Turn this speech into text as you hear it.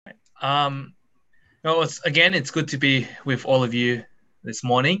Um, no, it's good to be with all of you this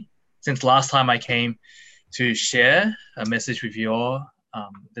morning. Since last time I came to share a message with you all,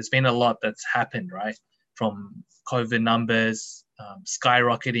 there's been a lot that's happened, right? From COVID numbers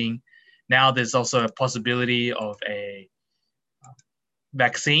skyrocketing. Now there's also a possibility of a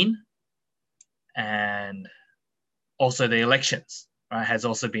vaccine, and also the elections, right, has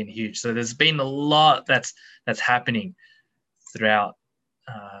also been huge. So there's been a lot that's happening throughout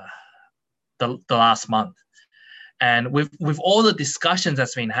uh, the last month. And with all the discussions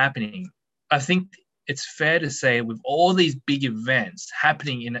that's been happening, I think it's fair to say with all these big events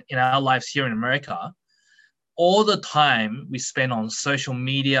happening in our lives here in America, all the time we spend on social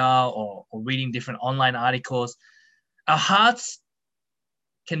media or reading different online articles, our hearts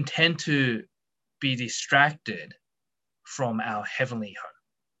can tend to be distracted from our heavenly home.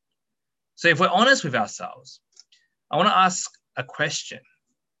 So if we're honest with ourselves, I want to ask a question.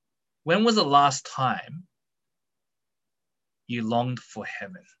 When was the last time you longed for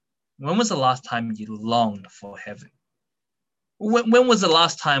heaven? When was the last time you longed for heaven? When was the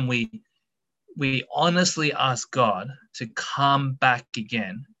last time we honestly asked God to come back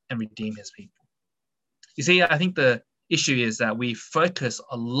again and redeem his people? You see, I think the issue is that we focus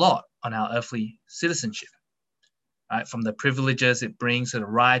a lot on our earthly citizenship, right? From the privileges it brings to the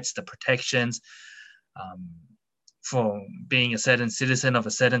rights, the protections, for being a certain citizen of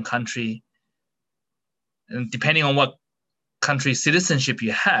a certain country. And depending on what country citizenship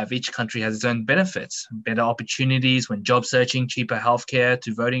you have, each country has its own benefits, better opportunities when job searching, cheaper healthcare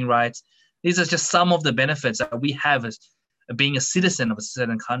to voting rights. These are just some of the benefits that we have as being a citizen of a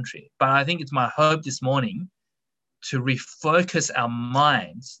certain country. But I think it's my hope this morning to refocus our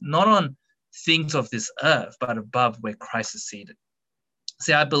minds, not on things of this earth, but above where Christ is seated.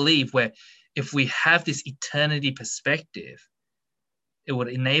 See, I believe if we have this eternity perspective, it would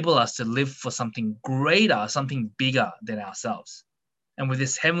enable us to live for something greater, something bigger than ourselves. And with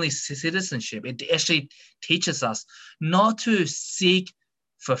this heavenly citizenship, it actually teaches us not to seek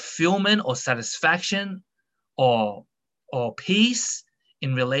fulfillment or satisfaction or peace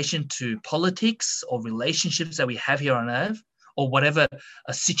in relation to politics or relationships that we have here on earth or whatever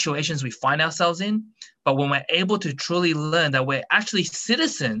situations we find ourselves in. But when we're able to truly learn that we're actually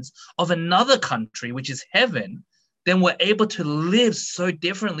citizens of another country, which is heaven, then we're able to live so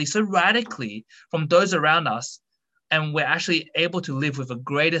differently, so radically from those around us. And we're actually able to live with a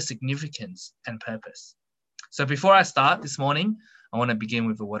greater significance and purpose. So before I start this morning, I want to begin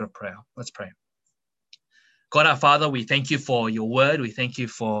with a word of prayer. Let's pray. God, our Father, we thank you for your word. We thank you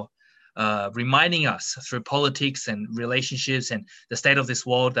for reminding us through politics and relationships and the state of this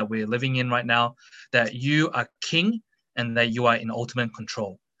world that we're living in right now, that you are King and that you are in ultimate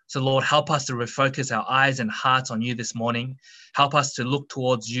control. So Lord, help us to refocus our eyes and hearts on you this morning. Help us to look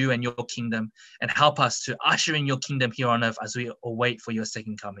towards you and your kingdom, and help us to usher in your kingdom here on earth as we await for your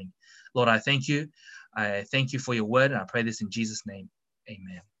second coming. Lord, I thank you. I thank you for your word, and I pray this in Jesus' name.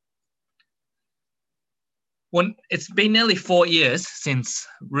 Amen. When it's been nearly 4 years since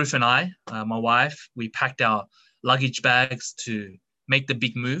Ruth and I, my wife, we packed our luggage bags to make the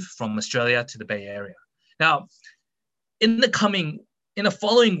big move from Australia to the Bay Area. Now, in the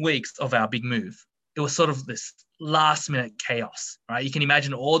following weeks of our big move, it was sort of this last minute chaos, right? You can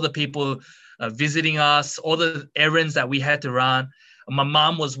imagine all the people visiting us, all the errands that we had to run. My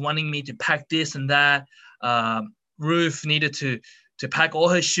mom was wanting me to pack this and that. Ruth needed to pack all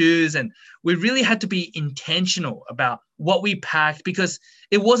her shoes. And we really had to be intentional about what we packed, because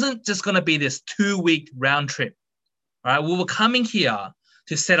it wasn't just going to be this 2-week round trip, right? We were coming here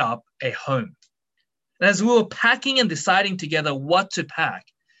to set up a home. And as we were packing and deciding together what to pack,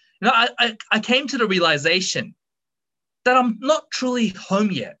 I came to the realization that I'm not truly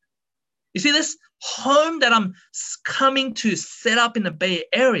home yet. You see, this home that I'm coming to set up in the Bay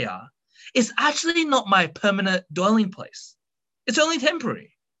Area is actually not my permanent dwelling place. It's only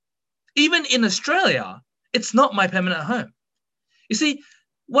temporary. Even in Australia, it's not my permanent home. You see,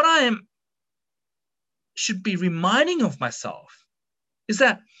 what should be reminding of myself is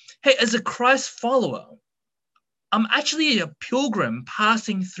that, hey, as a Christ follower, I'm actually a pilgrim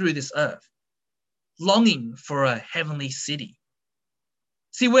passing through this earth, longing for a heavenly city.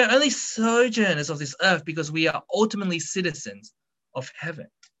 See, we're only sojourners of this earth because we are ultimately citizens of heaven.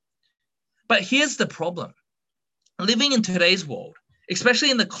 But here's the problem. Living in today's world,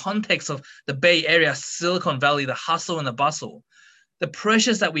 especially in the context of the Bay Area, Silicon Valley, the hustle and the bustle, the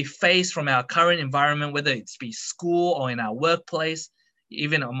pressures that we face from our current environment, whether it's be school or in our workplace,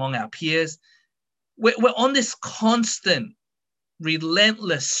 even among our peers, we're on this constant,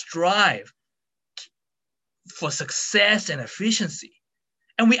 relentless strive for success and efficiency.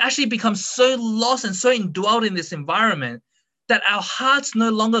 And we actually become so lost and so indwelled in this environment that our hearts no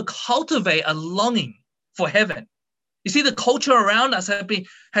longer cultivate a longing for heaven. You see, the culture around us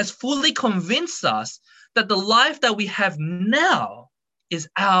has fully convinced us that the life that we have now is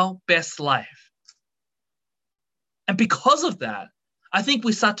our best life. And because of that, I think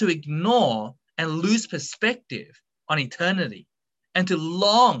we start to ignore and lose perspective on eternity and to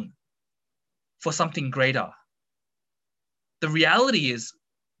long for something greater. The reality is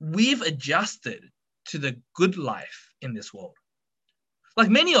we've adjusted to the good life in this world. Like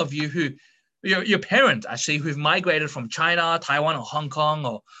many of you who, your parents actually, who've migrated from China, Taiwan, or Hong Kong,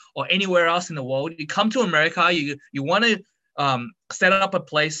 or anywhere else in the world, you come to America, you want to set up a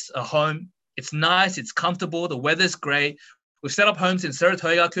place, a home. It's nice, it's comfortable, the weather's great. We've set up homes in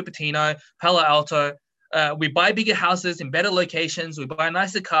Saratoga, Cupertino, Palo Alto. We buy bigger houses in better locations. We buy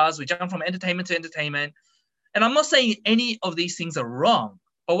nicer cars. We jump from entertainment to entertainment. And I'm not saying any of these things are wrong,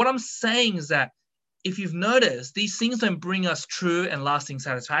 but what I'm saying is that if you've noticed, these things don't bring us true and lasting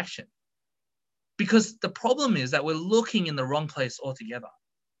satisfaction. Because the problem is that we're looking in the wrong place altogether.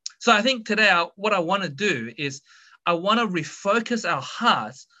 So I think today, what I want to do is I want to refocus our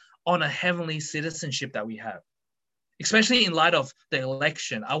hearts on a heavenly citizenship that we have, especially in light of the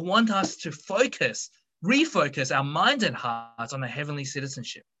election. I want us to refocus our minds and hearts on a heavenly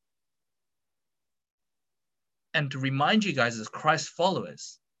citizenship. And to remind you guys as Christ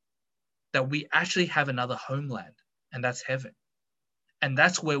followers that we actually have another homeland, and that's heaven. And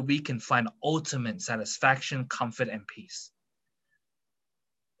that's where we can find ultimate satisfaction, comfort, and peace.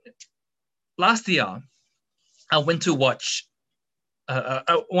 Last year, I went to watch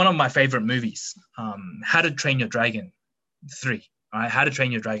one of my favorite movies, How to Train Your Dragon 3. Right? How to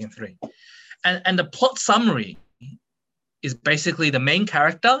Train Your Dragon 3. And the plot summary is basically the main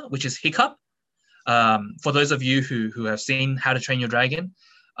character, which is Hiccup. For those of you who have seen How to Train Your Dragon,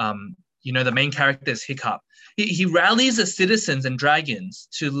 you know the main character is Hiccup. He rallies the citizens and dragons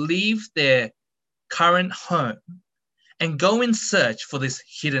to leave their current home and go in search for this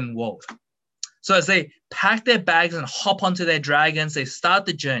hidden world. So as they pack their bags and hop onto their dragons, they start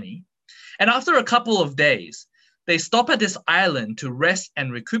the journey. And after a couple of days, they stop at this island to rest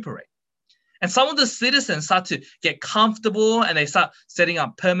and recuperate. And some of the citizens start to get comfortable and they start setting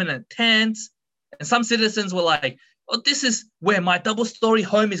up permanent tents. And some citizens were like, oh, this is where my double-story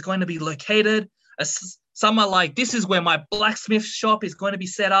home is going to be located. Some are like, this is where my blacksmith shop is going to be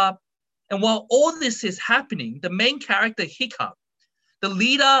set up. And while all this is happening, the main character, Hiccup, the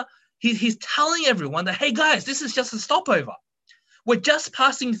leader, he's telling everyone that, hey guys, this is just a stopover. We're just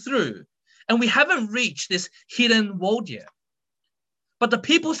passing through and we haven't reached this hidden world yet. But the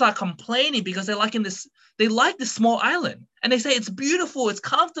people start complaining because they like this small island. And they say it's beautiful, it's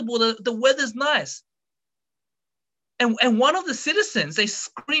comfortable, the weather's nice. And one of the citizens, they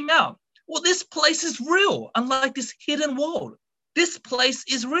scream out, well, this place is real, unlike this hidden world. This place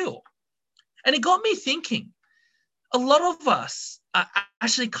is real. And it got me thinking, a lot of us are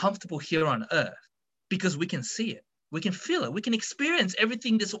actually comfortable here on earth because we can see it, we can feel it, we can experience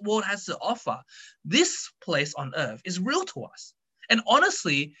everything this world has to offer. This place on earth is real to us. And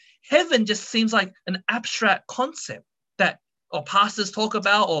honestly, heaven just seems like an abstract concept that or pastors talk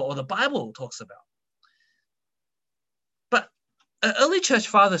about or the Bible talks about. But an early church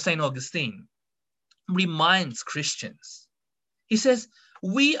father, St. Augustine, reminds Christians. He says,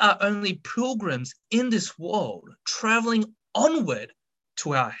 we are only pilgrims in this world, traveling onward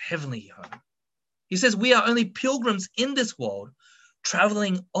to our heavenly home. He says, we are only pilgrims in this world,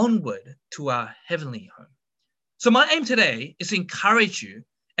 traveling onward to our heavenly home. So my aim today is to encourage you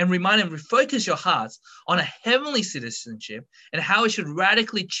and remind and refocus your hearts on a heavenly citizenship and how it should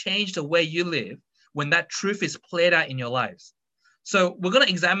radically change the way you live when that truth is played out in your lives. So we're going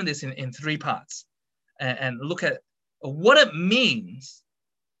to examine this in 3 parts and look at what it means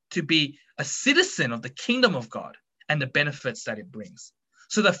to be a citizen of the kingdom of God and the benefits that it brings.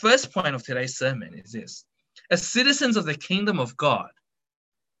 So the first point of today's sermon is this. As citizens of the kingdom of God,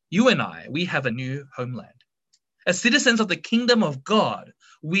 you and I, we have a new homeland. As citizens of the kingdom of God,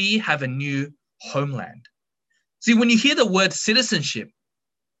 we have a new homeland. See, when you hear the word citizenship,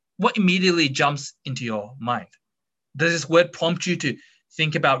 what immediately jumps into your mind? Does this word prompt you to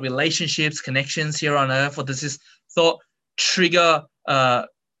think about relationships, connections here on earth, or does this thought trigger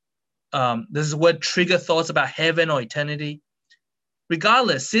does this word trigger thoughts about heaven or eternity?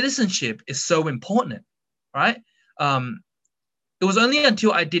 Regardless, citizenship is so important, right? It was only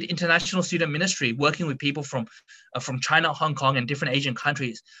until I did international student ministry, working with people from China, Hong Kong, and different Asian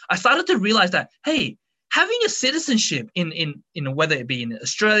countries, I started to realize that, hey, having a citizenship in whether it be in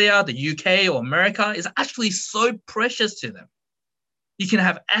Australia, the UK, or America is actually so precious to them. You can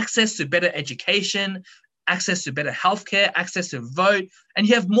have access to better education, access to better healthcare, access to vote, and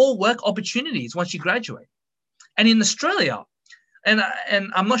you have more work opportunities once you graduate. And in Australia, and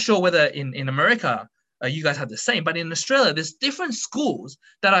I'm not sure whether in America you guys have the same, but in Australia, there's different schools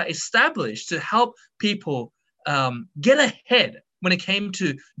that are established to help people get ahead when it came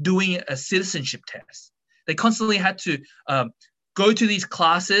to doing a citizenship test. They constantly had to go to these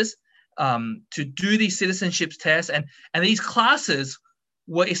classes to do these citizenship tests, and these classes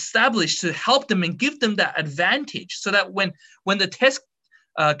were established to help them and give them that advantage, so that when the test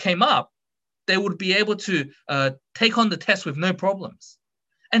came up, they would be able to take on the test with no problems.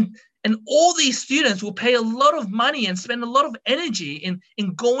 And all these students will pay a lot of money and spend a lot of energy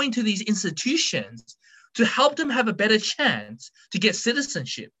in going to these institutions to help them have a better chance to get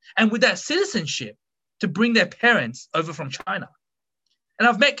citizenship. And with that citizenship, to bring their parents over from China. And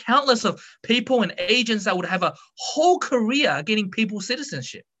I've met countless of people and agents that would have a whole career getting people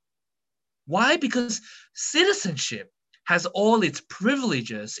citizenship. Why? Because citizenship has all its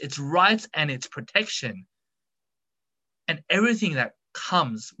privileges, its rights, and its protection, and everything that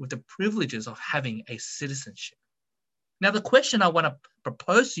comes with the privileges of having a citizenship. Now, the question I want to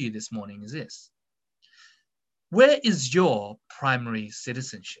propose to you this morning is this: where is your primary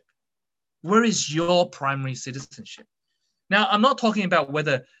citizenship? Where is your primary citizenship? Now, I'm not talking about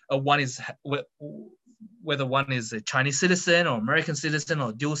whether one is a Chinese citizen or American citizen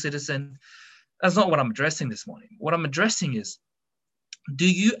or dual citizen. That's not what I'm addressing this morning. What I'm addressing is, do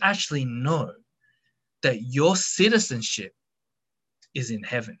you actually know that your citizenship is in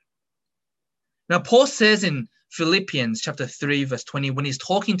heaven? Now, Paul says in Philippians chapter 3, verse 20, when he's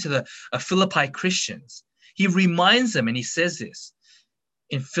talking to the Philippi Christians, he reminds them, and he says this,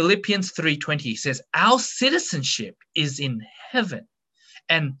 in Philippians 3:20, he says, our citizenship is in heaven,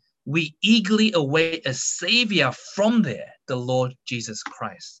 and we eagerly await a savior from there, the Lord Jesus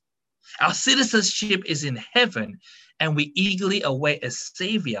Christ. Our citizenship is in heaven, and we eagerly await a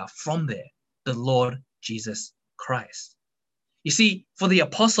savior from there, the Lord Jesus Christ. You see, for the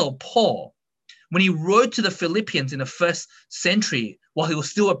Apostle Paul, when he wrote to the Philippians in the first century, while he was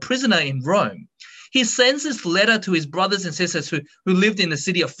still a prisoner in Rome, he sends this letter to his brothers and sisters who lived in the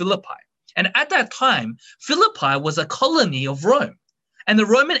city of Philippi. And at that time, Philippi was a colony of Rome. And the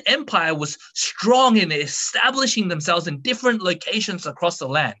Roman Empire was strong in establishing themselves in different locations across the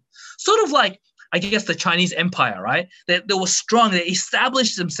land. Sort of like, I guess, the Chinese Empire, right? They were strong. They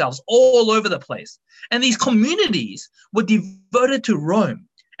established themselves all over the place. And these communities were devoted to Rome.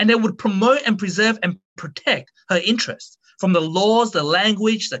 And they would promote and preserve and protect her interests, from the laws, the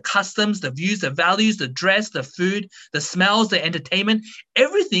language, the customs, the views, the values, the dress, the food, the smells, the entertainment.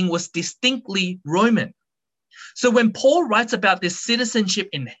 Everything was distinctly Roman. So when Paul writes about this citizenship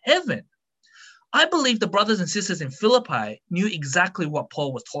in heaven, I believe the brothers and sisters in Philippi knew exactly what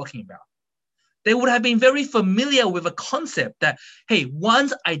Paul was talking about. They would have been very familiar with a concept that, hey,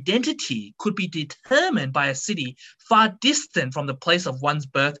 one's identity could be determined by a city far distant from the place of one's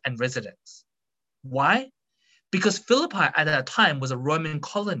birth and residence. Why? Because Philippi at that time was a Roman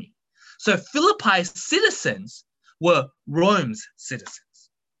colony. So Philippi's citizens were Rome's citizens.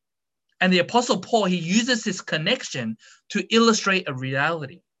 And the Apostle Paul, he uses this connection to illustrate a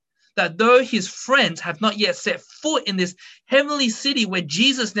reality, that though his friends have not yet set foot in this heavenly city where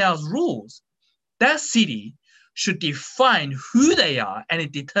Jesus now rules, that city should define who they are, and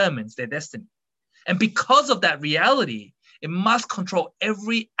it determines their destiny. And because of that reality, it must control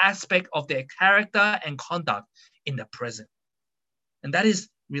every aspect of their character and conduct in the present. And that is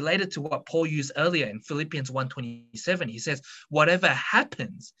related to what Paul used earlier in Philippians 1:27. He says, whatever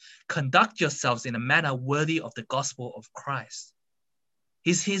happens, conduct yourselves in a manner worthy of the gospel of Christ.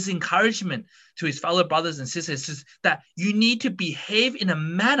 His encouragement to his fellow brothers and sisters is that you need to behave in a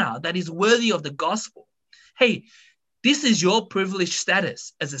manner that is worthy of the gospel. Hey, this is your privileged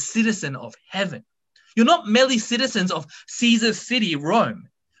status as a citizen of heaven. You're not merely citizens of Caesar's city, Rome,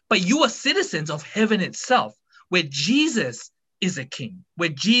 but you are citizens of heaven itself, where Jesus is a king, where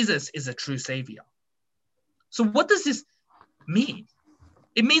Jesus is a true savior. So what does this mean?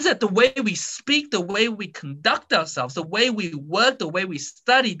 It means that the way we speak, the way we conduct ourselves, the way we work, the way we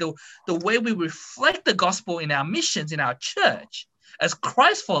study, the way we reflect the gospel in our missions, in our church, as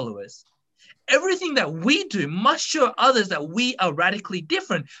Christ followers, everything that we do must show others that we are radically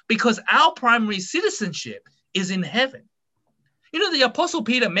different, because our primary citizenship is in heaven. You know, the Apostle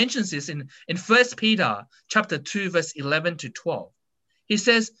Peter mentions this in 1 Peter chapter 2, verse 11 to 12. He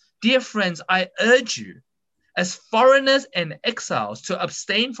says, dear friends, I urge you, as foreigners and exiles, to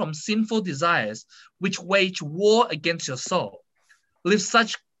abstain from sinful desires which wage war against your soul. Live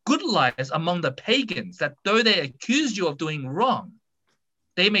such good lives among the pagans that though they accuse you of doing wrong,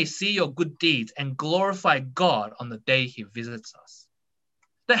 they may see your good deeds and glorify God on the day he visits us.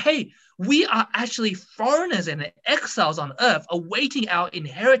 That, hey, we are actually foreigners and exiles on earth awaiting our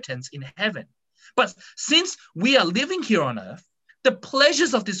inheritance in heaven. But since we are living here on earth, the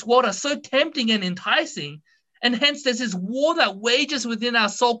pleasures of this world are so tempting and enticing, and hence there's this war that wages within our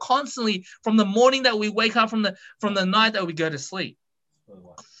soul constantly from the morning that we wake up, from the night that we go to sleep,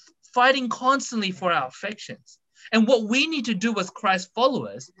 fighting constantly for our affections. And what we need to do as Christ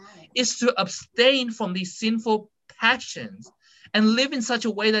followers is to abstain from these sinful passions and live in such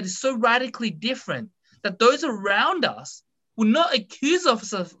a way that is so radically different that those around us will not accuse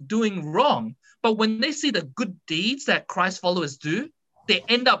us of doing wrong, but when they see the good deeds that Christ followers do, they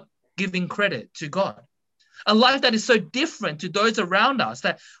end up giving credit to God. A life that is so different to those around us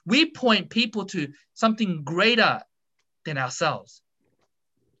that we point people to something greater than ourselves.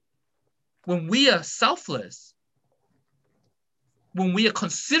 When we are selfless, when we are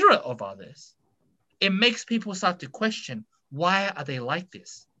considerate of others, it makes people start to question, why are they like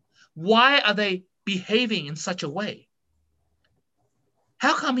this? Why are they behaving in such a way?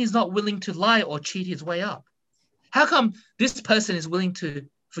 How come he's not willing to lie or cheat his way up? How come this person is willing to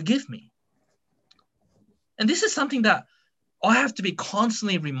forgive me? And this is something that I have to be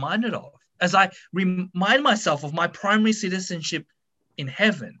constantly reminded of as I remind myself of my primary citizenship in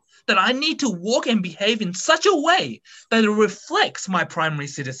heaven, that I need to walk and behave in such a way that it reflects my primary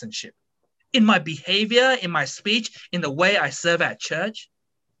citizenship in my behavior, in my speech, in the way I serve at church.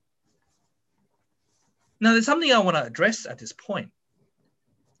 Now, there's something I want to address at this point.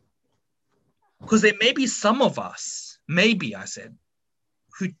 Because there may be some of us, maybe I said,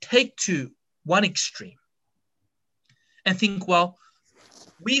 who take to one extreme and think, well,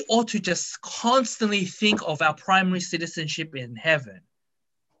 we ought to just constantly think of our primary citizenship in heaven,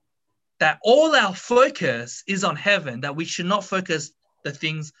 that all our focus is on heaven, that we should not focus the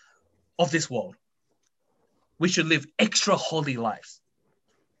things of this world. We should live extra holy lives.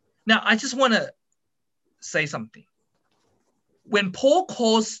 Now, I just want to say something. When Paul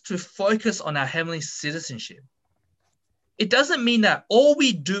calls to focus on our heavenly citizenship, it doesn't mean that all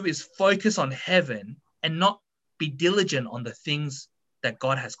we do is focus on heaven and not be diligent on the things that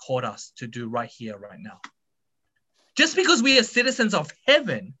God has called us to do right here, right now. Just because we are citizens of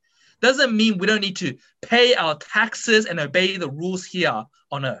heaven doesn't mean we don't need to pay our taxes and obey the rules here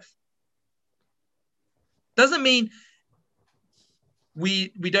on earth. Doesn't mean we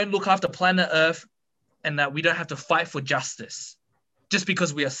don't look after planet Earth and that we don't have to fight for justice just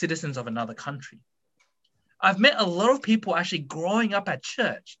because we are citizens of another country. I've met a lot of people actually growing up at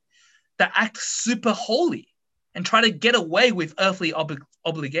church that act super holy and try to get away with earthly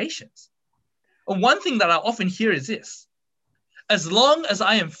obligations. And one thing that I often hear is this: as long as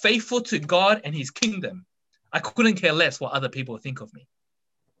I am faithful to God and his kingdom, I couldn't care less what other people think of me.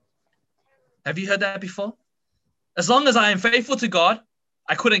 Have you heard that before? As long as I am faithful to God,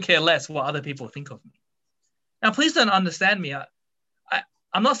 I couldn't care less what other people think of me. Now, please don't understand me.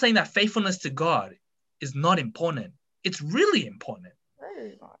 I'm not saying that faithfulness to God is not important. It's really important.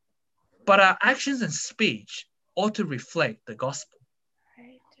 But our actions and speech ought to reflect the gospel.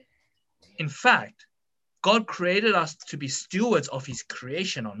 In fact, God created us to be stewards of his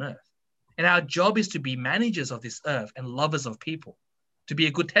creation on earth. And our job is to be managers of this earth and lovers of people, to be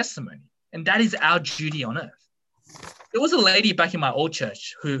a good testimony. And that is our duty on earth. There was a lady back in my old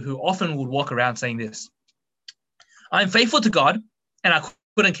church who often would walk around saying this: I'm faithful to God, and I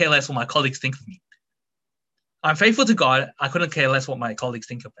couldn't care less what my colleagues think of me. I'm faithful to God, I couldn't care less what my colleagues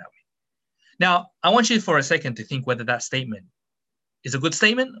think about me. Now, I want you for a second to think whether that statement is a good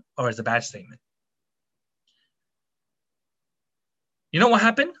statement or is a bad statement. You know what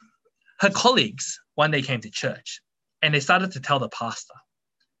happened? Her colleagues one day came to church and they started to tell the pastor.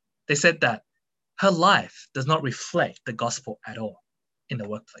 They said that her life does not reflect the gospel at all in the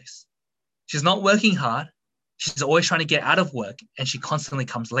workplace. She's not working hard. She's always trying to get out of work, and she constantly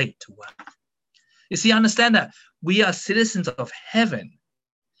comes late to work. You see, understand that we are citizens of heaven,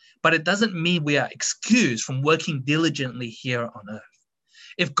 but it doesn't mean we are excused from working diligently here on earth.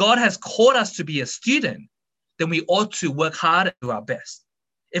 If God has called us to be a student, then we ought to work hard and do our best.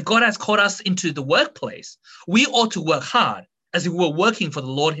 If God has called us into the workplace, we ought to work hard as if we're working for the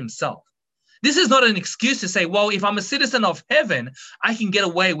Lord himself. This is not an excuse to say, well, if I'm a citizen of heaven, I can get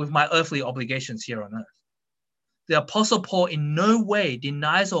away with my earthly obligations here on earth. The Apostle Paul in no way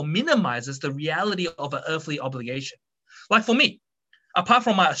denies or minimizes the reality of an earthly obligation. Like for me, apart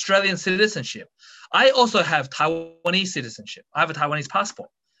from my Australian citizenship, I also have Taiwanese citizenship. I have a Taiwanese passport.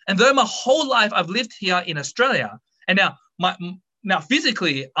 And though my whole life I've lived here in Australia, and now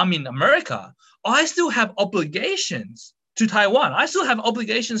physically I'm in America, I still have obligations to Taiwan. I still have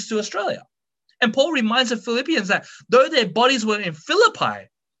obligations to Australia. And Paul reminds the Philippians that though their bodies were in Philippi,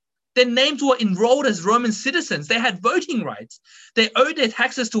 their names were enrolled as Roman citizens. They had voting rights. They owed their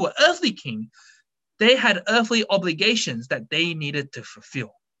taxes to an earthly king. They had earthly obligations that they needed to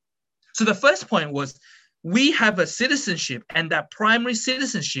fulfill. So the first point was, we have a citizenship, and that primary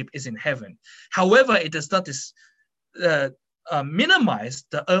citizenship is in heaven. However, it does not minimize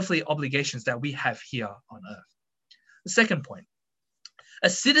the earthly obligations that we have here on earth. The second point,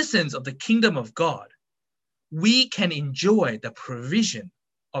 as citizens of the kingdom of God, we can enjoy the provision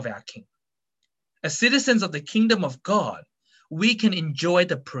of our King. As citizens of the kingdom of God, we can enjoy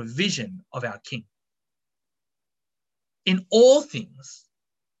the provision of our King. In all things,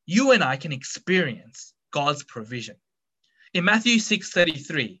 you and I can experience God's provision. In Matthew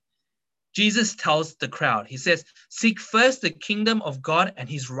 6:33, Jesus tells the crowd, he says, "Seek first the kingdom of God and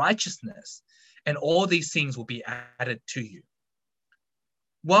his righteousness, and all these things will be added to you."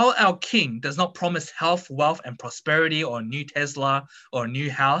 While our King does not promise health, wealth, and prosperity, or a new Tesla, or a new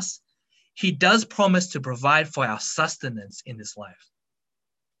house, he does promise to provide for our sustenance in this life.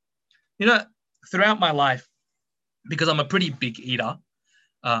 You know, throughout my life, because I'm a pretty big eater,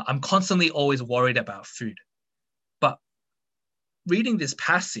 I'm constantly always worried about food. But reading this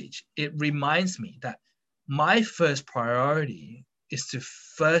passage, it reminds me that my first priority is to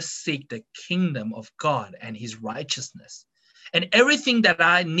first seek the kingdom of God and his righteousness. And everything that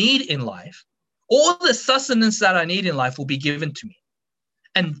I need in life, all the sustenance that I need in life will be given to me.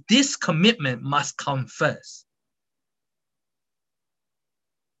 And this commitment must come first.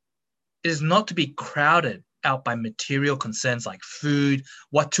 It is not to be crowded out by material concerns like food,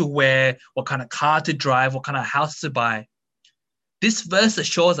 what to wear, what kind of car to drive, what kind of house to buy. This verse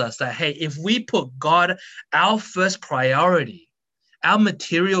assures us that, hey, if we put God our first priority, our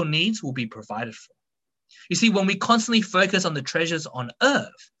material needs will be provided for. You see, when we constantly focus on the treasures on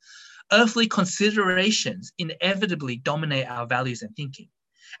earth, earthly considerations inevitably dominate our values and thinking.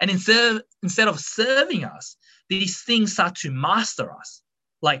 And instead of serving us, these things start to master us,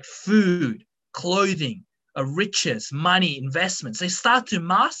 like food, clothing, riches, money, investments. They start to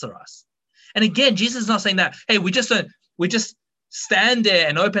master us. And again, Jesus is not saying that, hey, we just stand there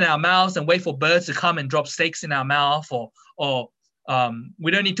and open our mouths and wait for birds to come and drop steaks in our mouth, or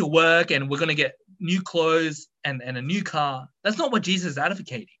we don't need to work and we're going to get new clothes and a new car. That's not what Jesus is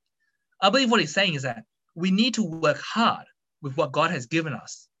advocating. I believe what he's saying is that we need to work hard with what God has given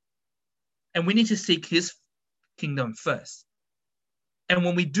us. And we need to seek his kingdom first. And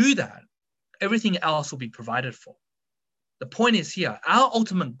when we do that, everything else will be provided for. The point is here, our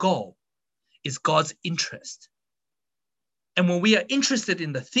ultimate goal is God's interest. And when we are interested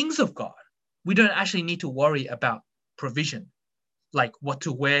in the things of God, we don't actually need to worry about provision, like what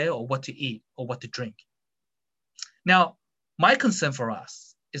to wear or what to eat or what to drink. Now, my concern for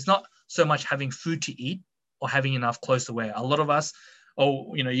us is not so much having food to eat or having enough clothes to wear. A lot of us,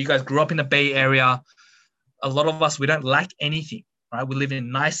 you guys grew up in the Bay Area. A lot of us, we don't lack anything, right? We live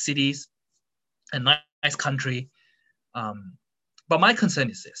in nice cities, a nice country. But my concern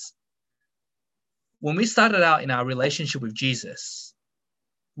is this. When we started out in our relationship with Jesus,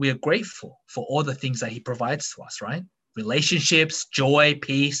 we are grateful for all the things that he provides to us, right? Relationships, joy,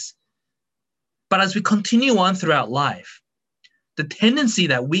 peace. But as we continue on throughout life, the tendency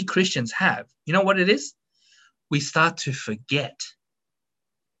that we Christians have, you know what it is? We start to forget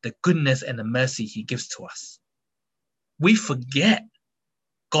the goodness and the mercy he gives to us. We forget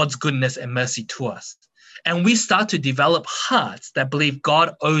God's goodness and mercy to us. And we start to develop hearts that believe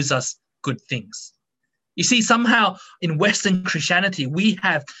God owes us good things. You see, somehow in Western Christianity, we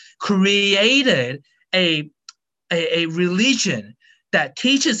have created a religion that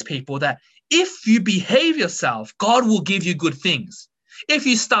teaches people that if you behave yourself, God will give you good things. If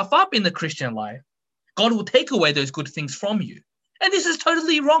you stuff up in the Christian life, God will take away those good things from you. And this is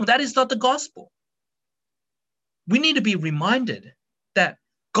totally wrong. That is not the gospel. We need to be reminded that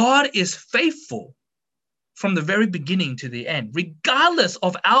God is faithful from the very beginning to the end, regardless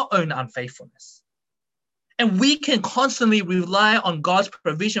of our own unfaithfulness. And we can constantly rely on God's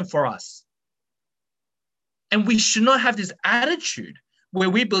provision for us. And we should not have this attitude where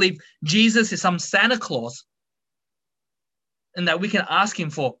we believe Jesus is some Santa Claus and that we can ask him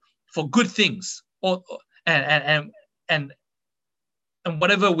for good things and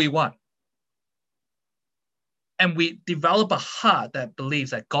whatever we want. And we develop a heart that believes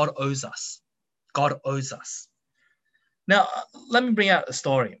that God owes us. God owes us. Now, let me bring out a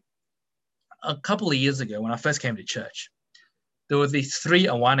story. A couple of years ago, when I first came to church, there were these 3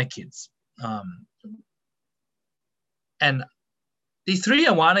 Awana kids. And these 3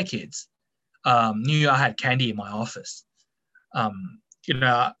 Awana kids knew I had candy in my office. You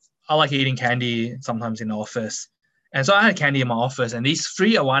know, I like eating candy sometimes in the office. And so I had candy in my office, and these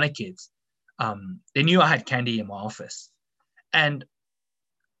three Awana kids, they knew I had candy in my office. And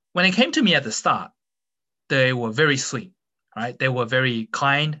when it came to me at the start, they were very sweet, right? They were very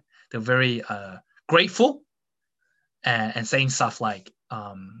kind. They were very grateful and saying stuff like,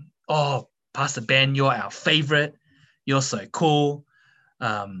 oh, Pastor Ben, you're our favorite. You're so cool.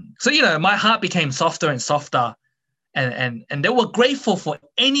 So, you know, my heart became softer and softer. And they were grateful for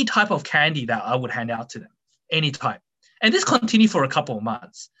any type of candy that I would hand out to them, any type. And this continued for a couple of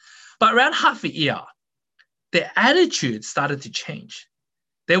months. But around half a year, their attitude started to change.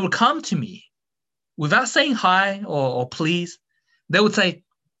 They would come to me without saying hi or please. They would say,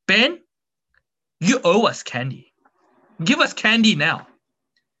 Ben, you owe us candy. Give us candy now.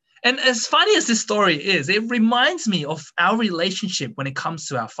 And as funny as this story is, it reminds me of our relationship when it comes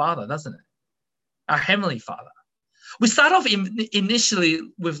to our Father, doesn't it? Our Heavenly Father. We start off initially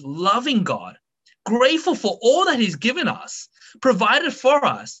with loving God, grateful for all that He's given us, provided for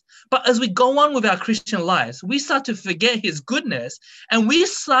us. But as we go on with our Christian lives, we start to forget His goodness, and we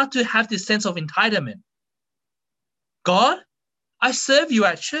start to have this sense of entitlement. God, I serve you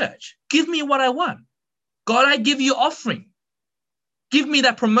at church. Give me what I want. God, I give you offering. Give me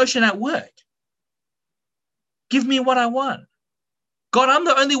that promotion at work. Give me what I want. God, I'm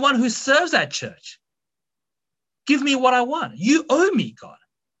the only one who serves at church. Give me what I want. You owe me, God.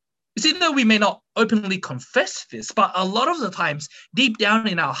 You see, though we may not openly confess this, but a lot of the times, deep down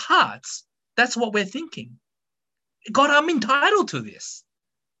in our hearts, that's what we're thinking. God, I'm entitled to this.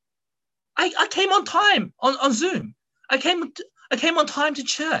 I came on time on Zoom. I came on time to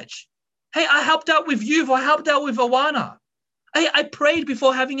church. Hey, I helped out with youth. I helped out with Awana. I prayed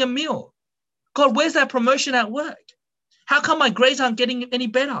before having a meal. God, where's that promotion at work? How come my grades aren't getting any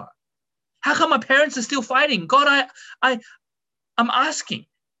better? How come my parents are still fighting? God, I'm asking.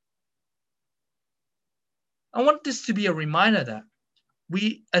 I want this to be a reminder that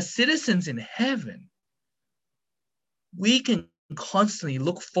we, as citizens in heaven, we can constantly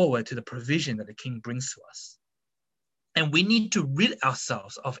look forward to the provision that the King brings to us. And we need to rid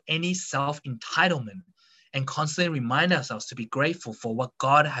ourselves of any self-entitlement and constantly remind ourselves to be grateful for what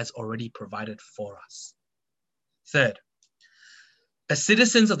God has already provided for us. Third, as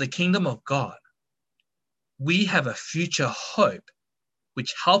citizens of the kingdom of God, we have a future hope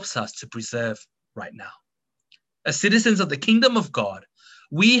which helps us to preserve right now. As citizens of the kingdom of God,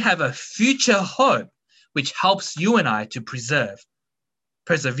 we have a future hope which helps you and I to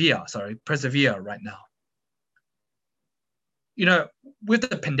persevere right now. You know, with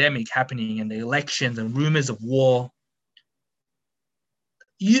the pandemic happening and the elections and rumors of war,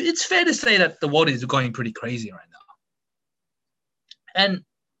 it's fair to say that the world is going pretty crazy right now. And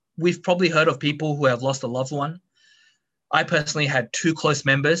we've probably heard of people who have lost a loved one. I personally had 2 close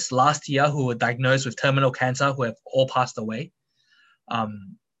members last year who were diagnosed with terminal cancer who have all passed away. But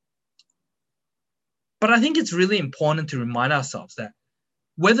I think it's really important to remind ourselves that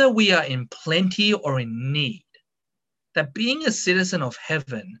whether we are in plenty or in need, that being a citizen of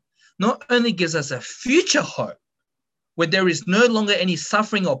heaven not only gives us a future hope where there is no longer any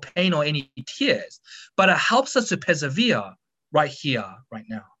suffering or pain or any tears, but it helps us to persevere right here, right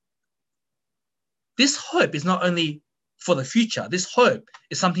now. This hope is not only for the future. This hope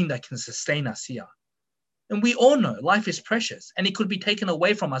is something that can sustain us here. And we all know life is precious and it could be taken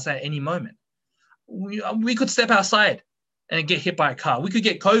away from us at any moment. We could step outside and get hit by a car. We could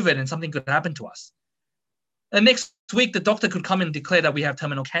get COVID and something could happen to us. And next week, the doctor could come and declare that we have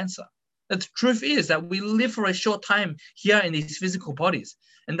terminal cancer. The truth is that we live for a short time here in these physical bodies.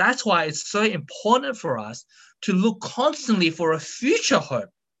 And that's why it's so important for us to look constantly for a future hope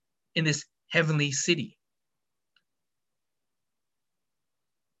in this heavenly city.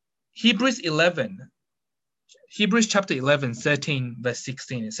 Hebrews chapter 11, 13, verse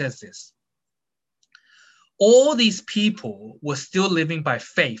 16, it says this. All these people were still living by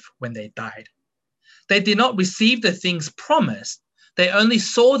faith when they died. They did not receive the things promised. They only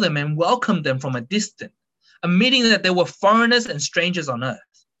saw them and welcomed them from a distance, admitting that they were foreigners and strangers on earth.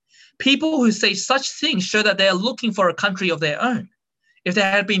 People who say such things show that they are looking for a country of their own. If they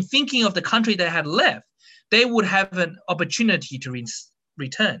had been thinking of the country they had left, they would have an opportunity to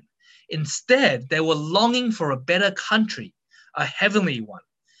return. Instead, they were longing for a better country, a heavenly one.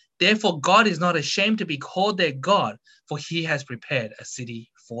 Therefore, God is not ashamed to be called their God, for He has prepared a city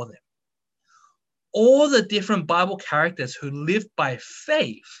for them. All the different Bible characters who lived by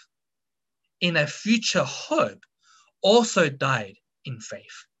faith in a future hope also died in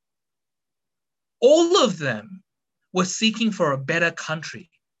faith. All of them were seeking for a better country,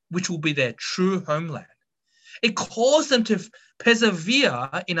 which will be their true homeland. It caused them to persevere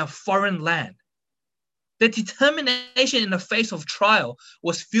in a foreign land. Their determination in the face of trial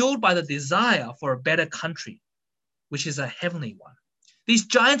was fueled by the desire for a better country, which is a heavenly one. These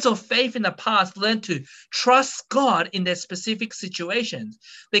giants of faith in the past learned to trust God in their specific situations.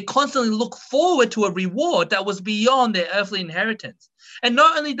 They constantly look forward to a reward that was beyond their earthly inheritance. And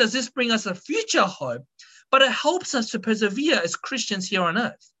not only does this bring us a future hope, but it helps us to persevere as Christians here on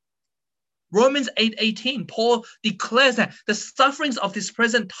earth. Romans 8:18, Paul declares that the sufferings of this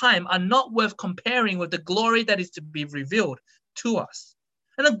present time are not worth comparing with the glory that is to be revealed to us.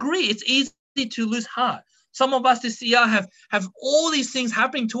 And agree, it's easy to lose heart. Some of us this year have all these things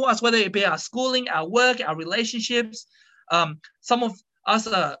happening to us, whether it be our schooling, our work, our relationships. Some of us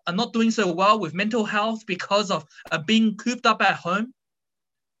are not doing so well with mental health because of being cooped up at home.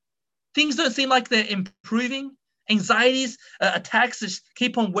 Things don't seem like they're improving. Anxieties, attacks just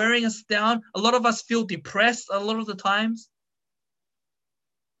keep on wearing us down. A lot of us feel depressed a lot of the times.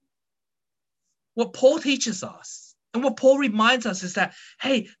 What Paul teaches us and what Paul reminds us is that,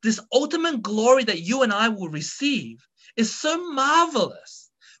 hey, this ultimate glory that you and I will receive is so marvelous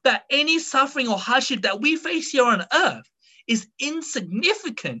that any suffering or hardship that we face here on earth is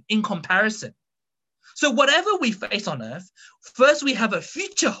insignificant in comparison. So whatever we face on earth, first we have a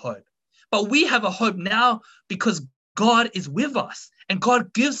future hope. But we have a hope now because God is with us and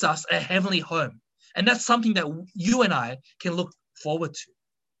God gives us a heavenly home. And that's something that you and I can look forward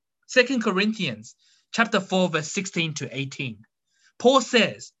to. 2 Corinthians chapter 4, verse 16 to 18. Paul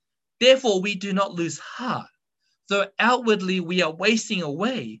says, therefore we do not lose heart. Though outwardly we are wasting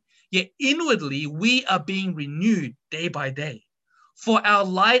away, yet inwardly we are being renewed day by day. For our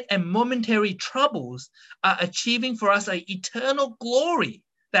light and momentary troubles are achieving for us an eternal glory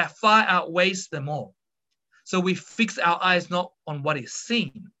that far outweighs them all. So we fix our eyes not on what is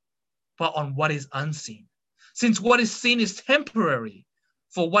seen, but on what is unseen. Since what is seen is temporary,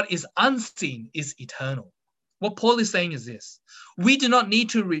 for what is unseen is eternal. What Paul is saying is this: we do not need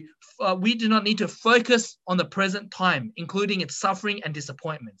to focus on the present time, including its suffering and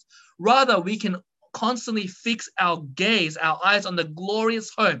disappointments. Rather, we can constantly fix our gaze, our eyes on the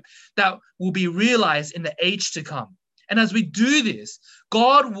glorious hope that will be realized in the age to come. And as we do this,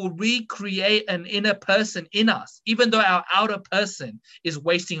 God will recreate an inner person in us, even though our outer person is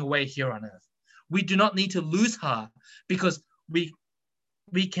wasting away here on earth. We do not need to lose heart because we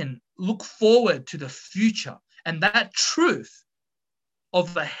can look forward to the future. And that truth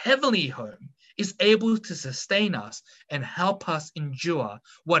of the heavenly home is able to sustain us and help us endure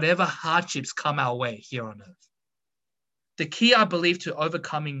whatever hardships come our way here on earth. The key, I believe, to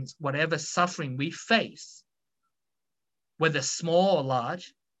overcoming whatever suffering we face, whether small or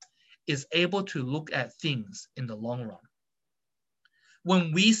large, is able to look at things in the long run.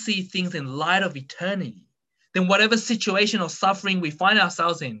 When we see things in light of eternity, then whatever situation or suffering we find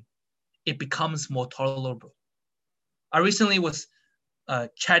ourselves in, it becomes more tolerable. I recently was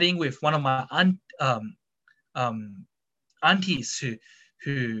chatting with one of my aunties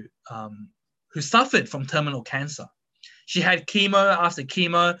who suffered from terminal cancer. She had chemo after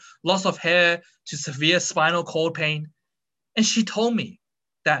chemo, loss of hair to severe spinal cord pain. And she told me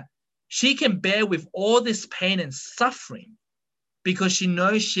that she can bear with all this pain and suffering because she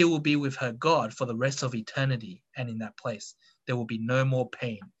knows she will be with her God for the rest of eternity. And in that place, there will be no more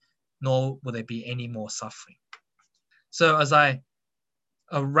pain, nor will there be any more suffering. So as I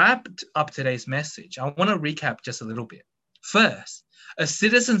wrapped up today's message, I want to recap just a little bit. First, as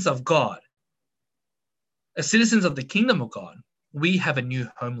citizens of God, as citizens of the kingdom of God, we have a new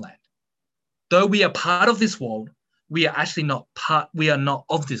homeland. Though we are part of this world, we are actually not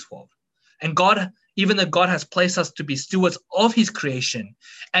of this world. And God, even though God has placed us to be stewards of his creation,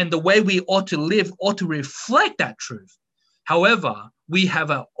 and the way we ought to live ought to reflect that truth. However, we have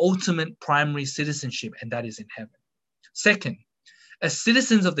an ultimate primary citizenship, and that is in heaven. Second, as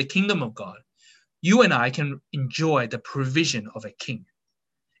citizens of the kingdom of God, you and I can enjoy the provision of a king.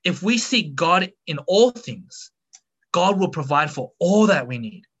 If we seek God in all things, God will provide for all that we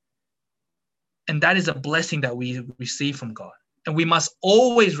need. And that is a blessing that we receive from God. And we must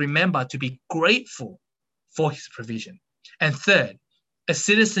always remember to be grateful for his provision. And third, as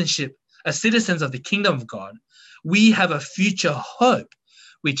citizens of the kingdom of God, we have a future hope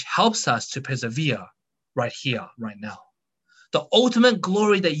which helps us to persevere right here, right now. The ultimate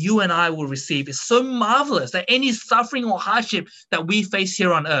glory that you and I will receive is so marvelous that any suffering or hardship that we face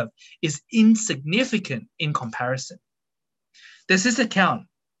here on earth is insignificant in comparison. There's this account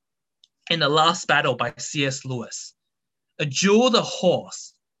in The Last Battle by C.S. Lewis. A Duel the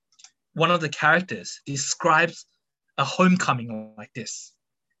Horse, one of the characters, describes a homecoming like this.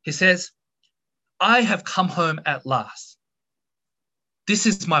 He says, I have come home at last. This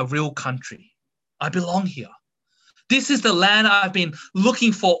is my real country. I belong here. This is the land I've been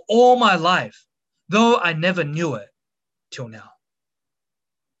looking for all my life, though I never knew it till now.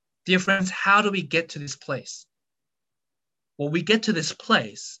 Dear friends, how do we get to this place? Well, we get to this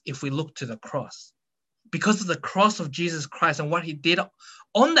place if we look to the cross. Because of the cross of Jesus Christ and what he did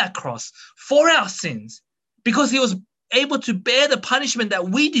on that cross for our sins, because he was able to bear the punishment that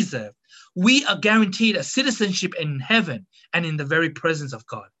we deserve, we are guaranteed a citizenship in heaven and in the very presence of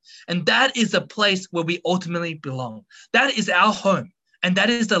God. And that is the place where we ultimately belong. That is our home. And that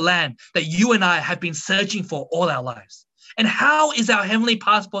is the land that you and I have been searching for all our lives. And how is our heavenly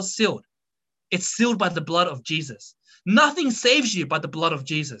passport sealed? It's sealed by the blood of Jesus. Nothing saves you but the blood of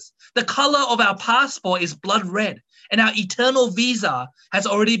Jesus. The color of our passport is blood red, and our eternal visa has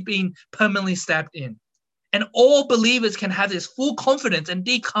already been permanently stamped in. And all believers can have this full confidence and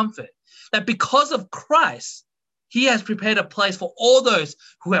deep comfort that because of Christ, he has prepared a place for all those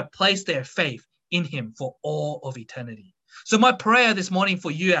who have placed their faith in him for all of eternity. So my prayer this morning for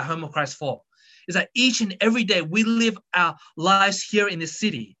you at Home of Christ 4 is that each and every day we live our lives here in this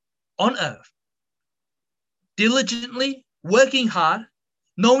city on earth, diligently, working hard,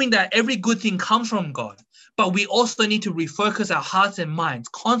 knowing that every good thing comes from God. But we also need to refocus our hearts and minds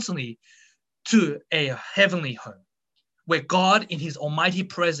constantly to a heavenly home where God in his almighty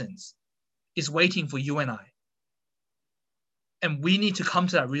presence is waiting for you and I. And we need to come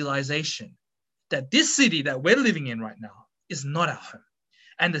to that realization that this city that we're living in right now is not our home.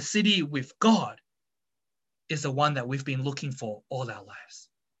 And the city with God is the one that we've been looking for all our lives.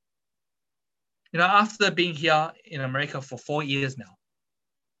 You know, after being here in America for 4 years now,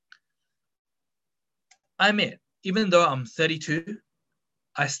 I admit, even though I'm 32,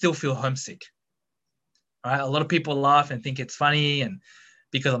 I still feel homesick. Right? A lot of people laugh and think it's funny, and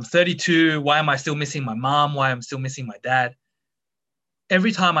because I'm 32, why am I still missing my mom? Why am I still missing my dad?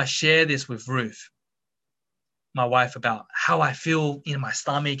 Every time I share this with Ruth, my wife, about how I feel in my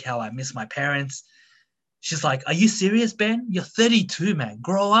stomach, how I miss my parents, she's like, "Are you serious, Ben? You're 32, man.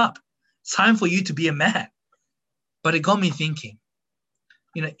 Grow up. It's time for you to be a man." But it got me thinking,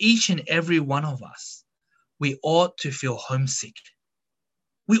 you know, each and every one of us, we ought to feel homesick.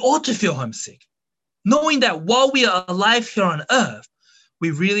 We ought to feel homesick, knowing that while we are alive here on earth,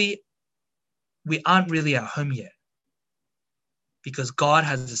 we aren't really at home yet, because God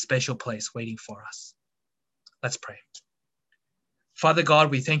has a special place waiting for us. Let's pray. Father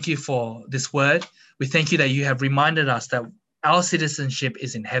God, we thank you for this word. We thank you that you have reminded us that our citizenship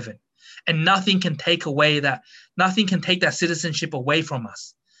is in heaven, and nothing can take that citizenship away from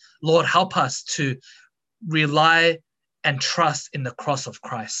us. Lord, help us to rely and trust in the cross of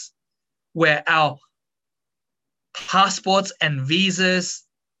Christ, where our passports and visas,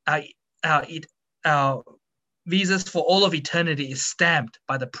 our visas for all of eternity is stamped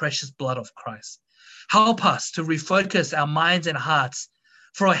by the precious blood of Christ. Help us to refocus our minds and hearts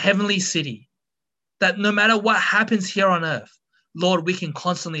for a heavenly city, that no matter what happens here on earth, Lord, we can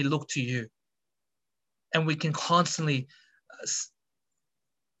constantly look to you, and we can constantly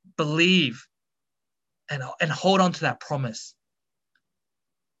believe and hold on to that promise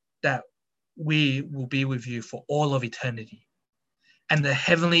that we will be with you for all of eternity. And the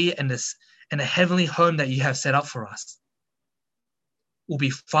heavenly home that you have set up for us will be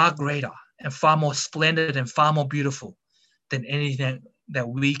far greater and far more splendid and far more beautiful than anything that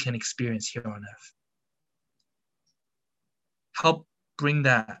we can experience here on earth. Help bring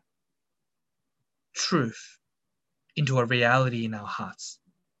that truth into a reality in our hearts.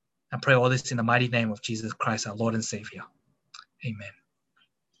 And pray all this in the mighty name of Jesus Christ, our Lord and Savior. Amen.